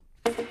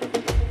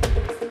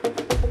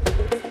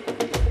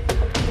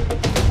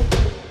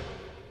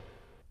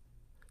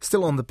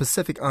Still on the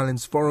Pacific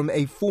Islands Forum,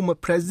 a former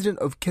president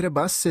of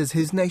Kiribati says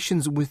his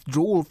nation's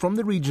withdrawal from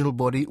the regional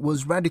body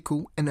was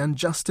radical and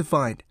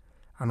unjustified.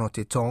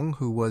 Anote Tong,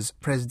 who was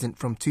president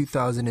from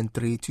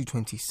 2003 to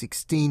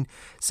 2016,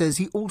 says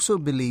he also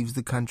believes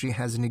the country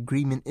has an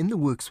agreement in the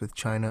works with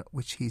China,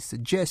 which he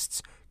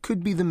suggests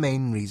could be the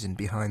main reason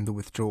behind the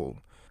withdrawal.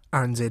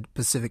 RNZ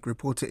Pacific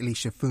reporter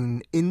Elisha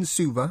Foon in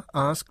Suva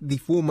asked the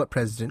former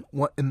president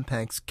what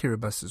impacts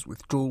Kiribati's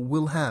withdrawal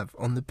will have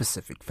on the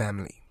Pacific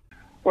family.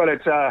 Well,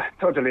 it's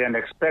totally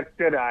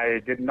unexpected.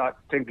 I did not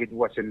think it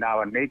was in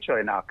our nature,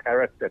 in our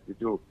character to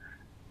do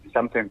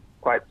something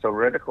quite so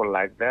radical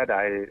like that.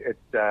 It's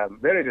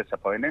very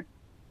disappointing.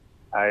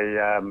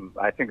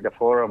 I think the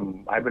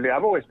forum, I've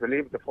always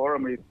believed the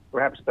forum is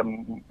perhaps the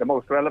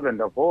most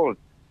relevant of all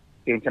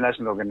the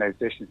international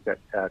organizations that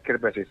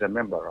Kiribati is a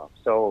member of.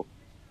 So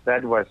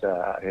that was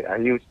a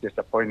huge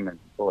disappointment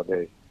for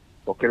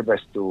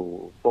Kiribati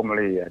to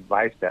formally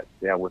advise that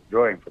they are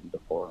withdrawing from the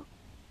forum.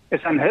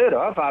 It's unheard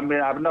of. I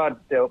mean,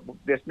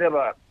 there's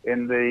never,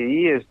 in the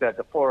years that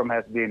the forum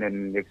has been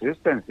in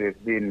existence,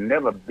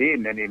 never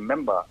been any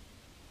member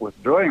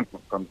withdrawing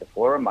from the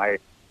forum. I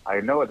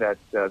know that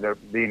there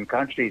have been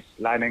countries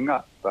lining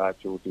up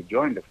to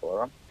join the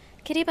forum.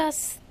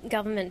 Kiribati's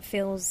government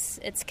feels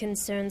its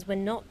concerns were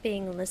not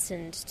being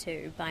listened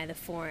to by the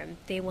forum.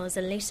 There was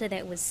a letter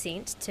that was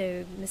sent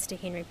to Mr.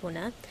 Henry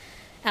Puna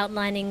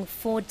outlining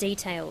 4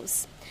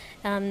 details.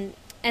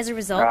 As a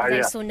result,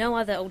 they saw no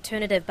other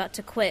alternative but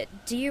to quit.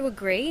 Do you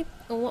agree?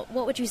 Or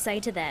what would you say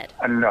to that?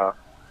 No,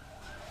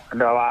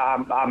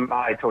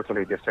 I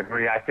totally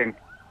disagree. I think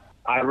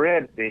I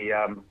read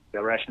the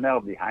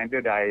rationale behind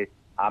it.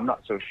 I'm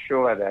not so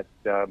sure that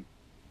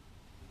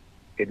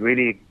it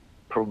really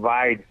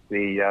provides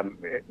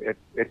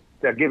it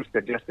gives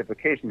the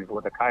justification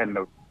for the kind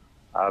of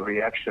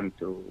reaction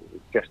to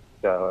just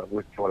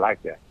withdraw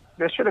like that.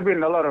 There should have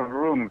been a lot of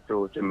room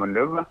to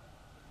maneuver.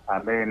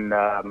 I mean,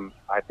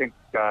 I think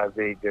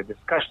the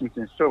discussions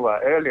in Suva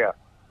earlier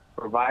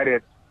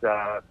provided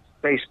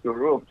space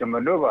to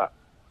maneuver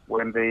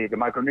when the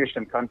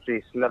Micronesian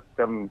countries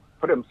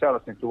put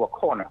themselves into a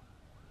corner.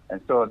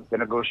 And so the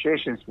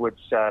negotiations which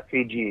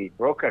Fiji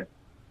brokered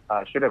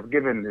should have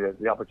given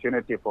the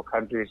opportunity for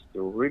countries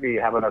to really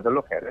have another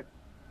look at it.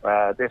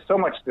 There's so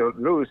much to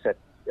lose at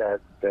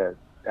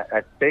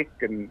stake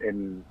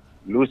in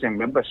losing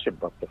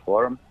membership of the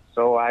forum.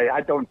 So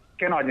I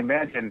cannot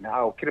imagine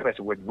how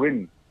Kiribati would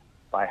win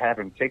by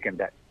having taken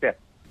that step.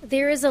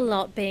 There is a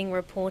lot being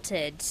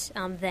reported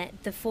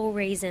that the 4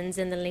 reasons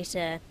in the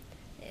letter,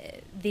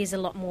 there's a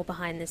lot more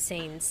behind the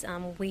scenes.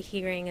 We're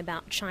hearing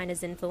about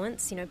China's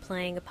influence,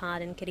 playing a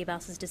part in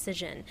Kiribati's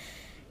decision.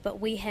 But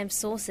we have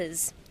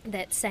sources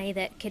that say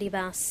that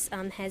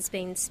Kiribati has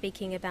been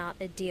speaking about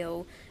a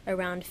deal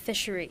around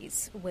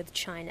fisheries with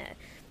China.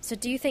 So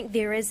do you think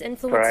there is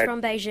influence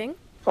from Beijing?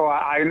 Oh,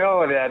 I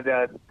know that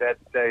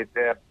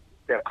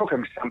they're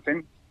cooking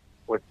something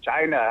with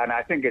China, and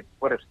I think it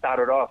would have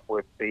started off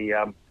with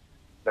the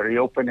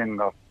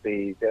reopening of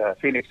the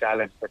Phoenix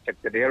Islands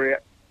protected area.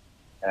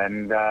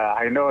 And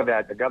I know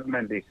that the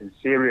government is in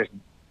serious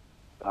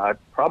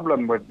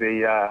problem with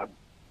the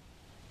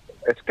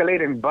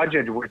escalating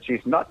budget, which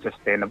is not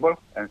sustainable.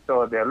 And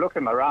so they're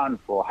looking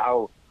around for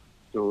how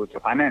to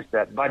finance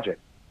that budget.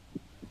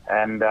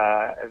 And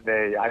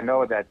I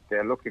know that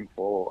they're looking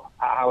for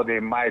how they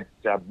might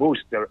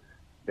boost the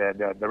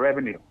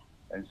revenue.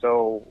 And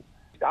so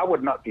I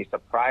would not be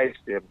surprised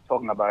if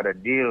talking about a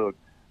deal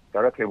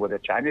directly with the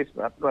Chinese.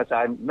 Because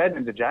I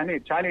imagine the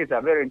Chinese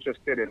are very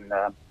interested in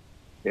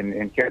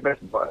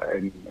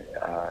Kiribati,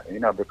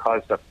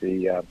 because of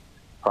the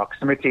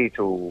proximity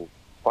to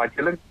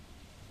Kwajalein,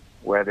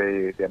 where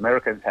the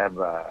Americans have,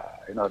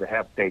 they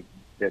have the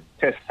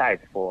test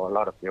site for a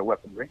lot of their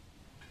weaponry.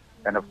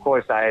 And of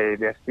course,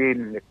 there's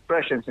been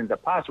expressions in the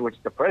past which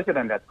the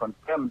president had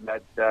confirmed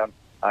that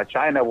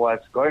China was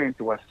going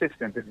to assist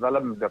in the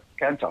development of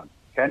Canton.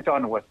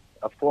 Canton was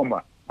a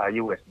former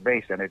U.S.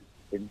 base, and it's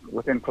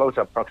within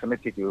closer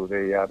proximity to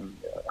the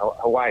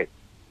Hawaii.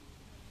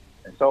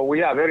 And so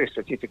we are very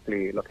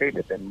strategically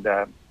located. And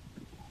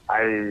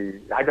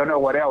I don't know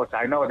what else.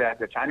 I know that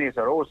the Chinese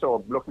are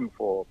also looking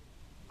for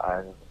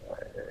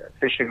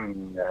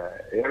fishing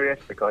areas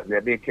because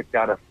they're being kicked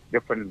out of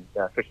different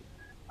fishing.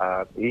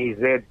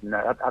 EZ and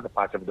other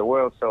parts of the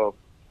world. So,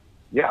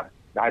 yeah,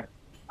 I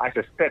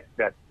suspect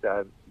that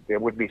there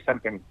would be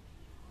something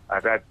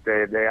that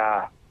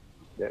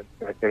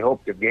they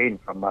hope to gain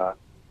from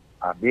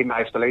being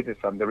isolated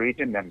from the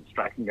region and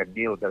striking a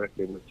deal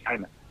directly with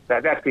China.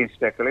 That's been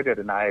speculated,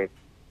 and I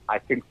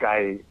think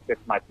this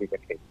might be the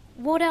case.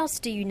 What else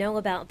do you know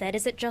about that?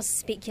 Is it just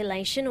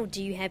speculation, or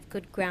do you have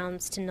good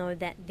grounds to know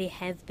that there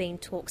have been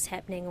talks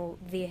happening or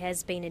there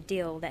has been a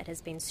deal that has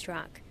been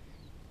struck?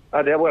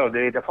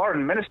 The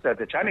foreign minister,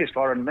 the Chinese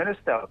foreign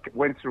minister,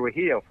 went through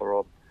here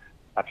for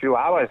a few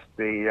hours,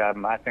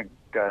 I think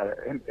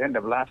end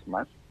of last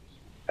month,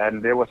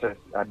 and there was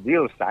a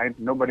deal signed.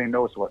 Nobody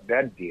knows what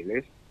that deal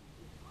is.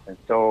 And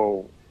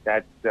so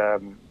that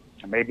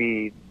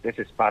maybe this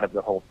is part of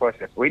the whole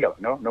process. We don't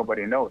know.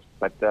 Nobody knows.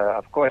 But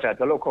of course, at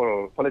the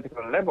local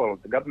political level,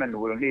 the government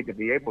will need to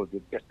be able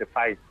to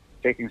justify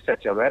taking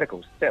such a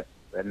radical step,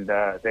 and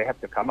they have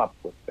to come up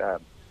with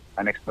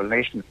an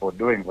explanation for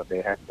doing what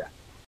they have done.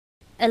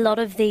 A lot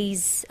of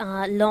these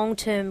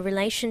long-term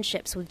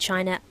relationships with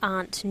China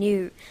aren't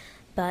new,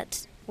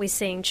 but we're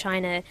seeing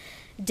China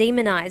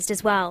demonized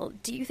as well.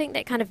 Do you think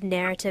that kind of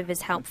narrative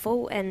is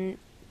helpful and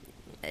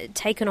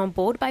taken on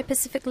board by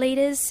Pacific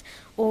leaders,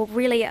 or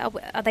really are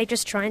they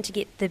just trying to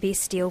get the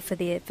best deal for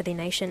their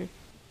nation?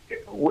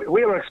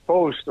 We were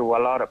exposed to a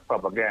lot of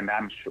propaganda,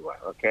 I'm sure,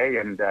 okay?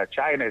 And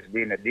China has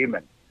been a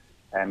demon.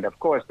 And, of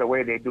course, the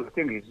way they do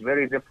things is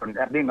very different.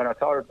 Being an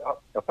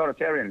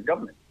authoritarian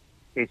government,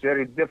 it's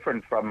very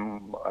different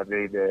from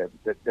the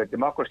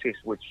democracies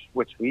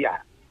which we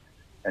are.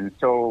 And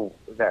so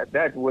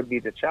that would be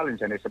the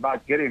challenge, and it's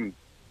about getting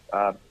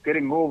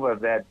over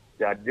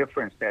that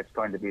difference that's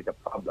going to be the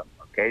problem,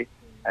 okay?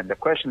 And the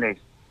question is,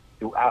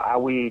 do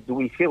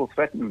we feel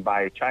threatened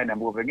by China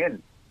moving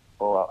in,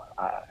 or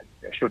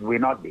should we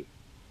not be?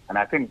 And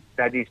I think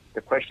that is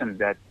the question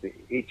that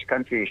each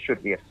country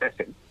should be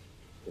assessing,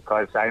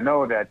 because I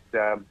know that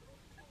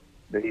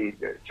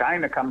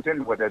China comes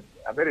in with a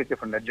very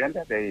different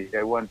agenda.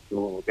 They're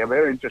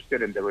very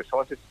interested in the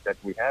resources that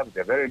we have.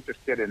 They're very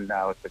interested in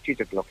our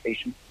strategic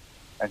location.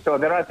 And so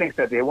there are things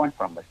that they want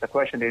from us. The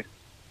question is,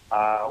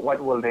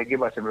 what will they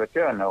give us in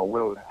return,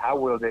 or how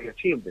will they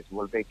achieve this?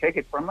 Will they take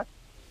it from us?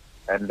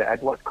 And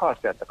at what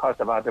cost? At the cost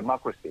of our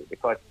democracy.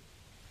 Because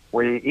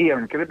we here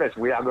in Kiribati,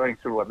 we are going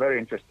through a very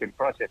interesting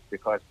process,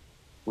 because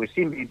we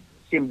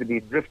seem to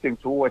be drifting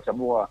towards a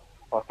more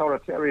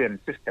authoritarian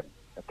system,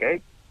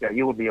 okay?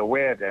 You will be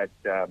aware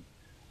that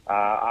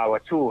our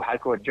two High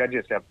Court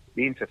judges have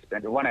been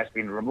suspended. One has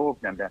been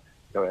removed, and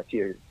the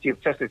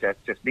Chief Justice has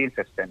just been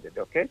suspended,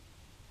 okay?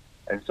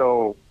 And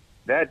so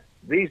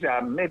these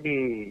are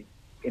maybe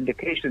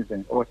indications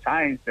or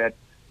signs that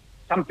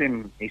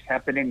something is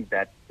happening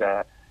that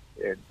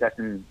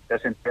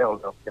doesn't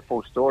tell the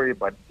full story,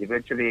 but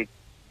eventually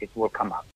it will come up.